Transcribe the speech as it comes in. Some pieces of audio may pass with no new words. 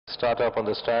Start up on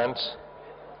the stands.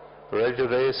 Ready to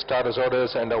race, starters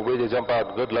orders, and away they jump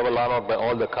out. Good level run out by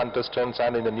all the contestants,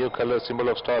 and in the new color, symbol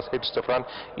of stars hits the front,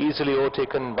 easily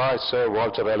overtaken by Sir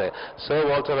Walter Raleigh. Sir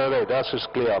Walter Raleigh, dash is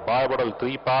clear by about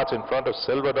 3 parts in front of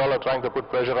Silver Dollar, trying to put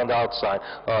pressure on the outside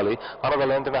early. Another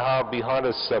length and a half behind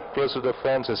is close to the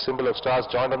fence, a symbol of stars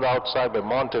joined on the outside by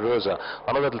Monte Rosa.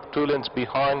 Another 2 lengths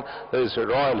behind is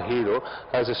Royal Hero,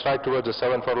 as he strike towards the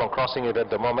 7 furlong, crossing it at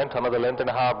the moment. Another length and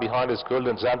a half behind is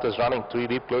Golden Xanthus, running 3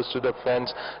 deep close to the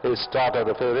fence is Starter,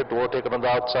 the favorite, overtaken on the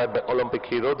outside by Olympic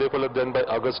Hero. They followed then by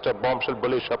Augusta, Bombshell,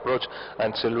 Bullish Approach,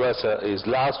 and Sylvester is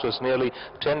last, was nearly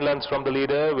 10 lengths from the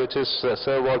leader, which is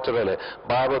Sir Walter Raleigh,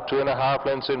 by about 2.5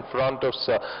 lengths in front of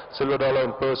Silver Dollar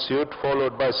in pursuit,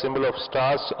 followed by Symbol of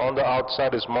Stars. On the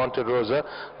outside is Monte Rosa.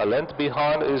 A length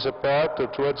behind is a pair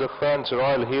towards the fence,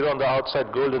 Royal Hero. On the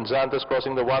outside, Golden Xanthus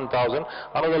crossing the 1,000.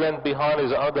 Another length behind is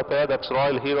another pair, that's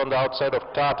Royal Hero on the outside of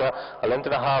Tata. A length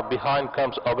and a half behind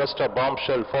comes Augusta,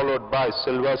 Bombshell, followed by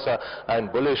Sylvester,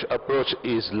 and Bullish Approach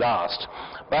is last.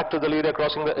 Back to the leader,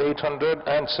 crossing the 800,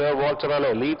 and Sir Walter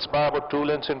Raleigh leads by about 2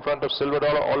 lengths in front of Silver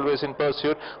Dollar, always in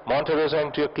pursuit. Monte Rosa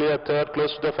into a clear third,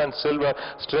 close to the fence, Silver.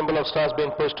 Symbol of Stars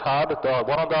being pushed hard. The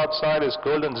one on the outside is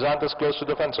Golden Xanthus, close to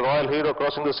the fence. Royal Hero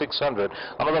crossing the 600.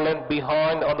 Another length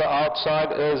behind on the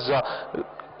outside is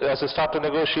as they start to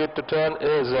negotiate to turn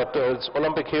is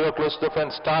Olympic Hero, close to the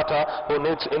fence, Tata, who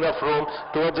needs enough room.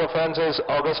 Towards the fence is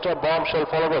Augusta, Bombshell,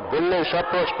 followed by Bullish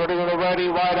Approach, putting it a very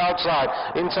wide outside.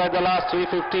 Inside the last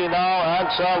 350 now, and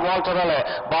Sir Walter Raleigh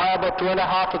by about 2.5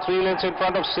 to 3 lengths in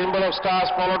front of Symbol of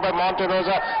Stars, followed by Monte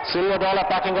Rosa. Silver Dollar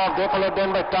packing off. They followed then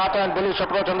by Tata and Bullish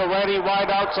Approach on the very wide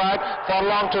outside for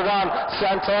long to run.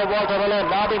 And Sir Walter Raleigh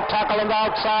now being tackled on the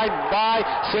outside by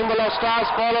Symbol of Stars,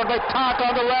 followed by Tata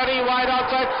on the very wide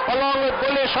outside, along with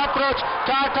Bullish Approach.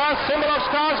 Tata, Symbol of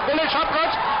Stars, Bullish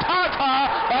Approach, Tata,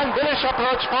 and Bullish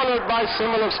Approach followed by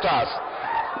Symbol of Stars.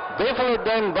 They followed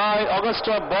then by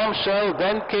Augusta, Bombshell,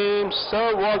 then came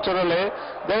Sir Walter Raleigh,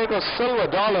 then it was Silver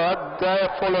Dollar, they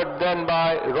followed then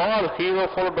by Royal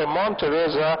Hero, followed by Monte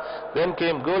Rosa, then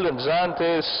came Golden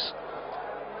Xanthus,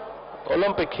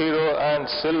 Olympic Hero, and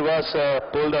Sylvester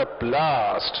pulled up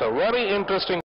last. A very interesting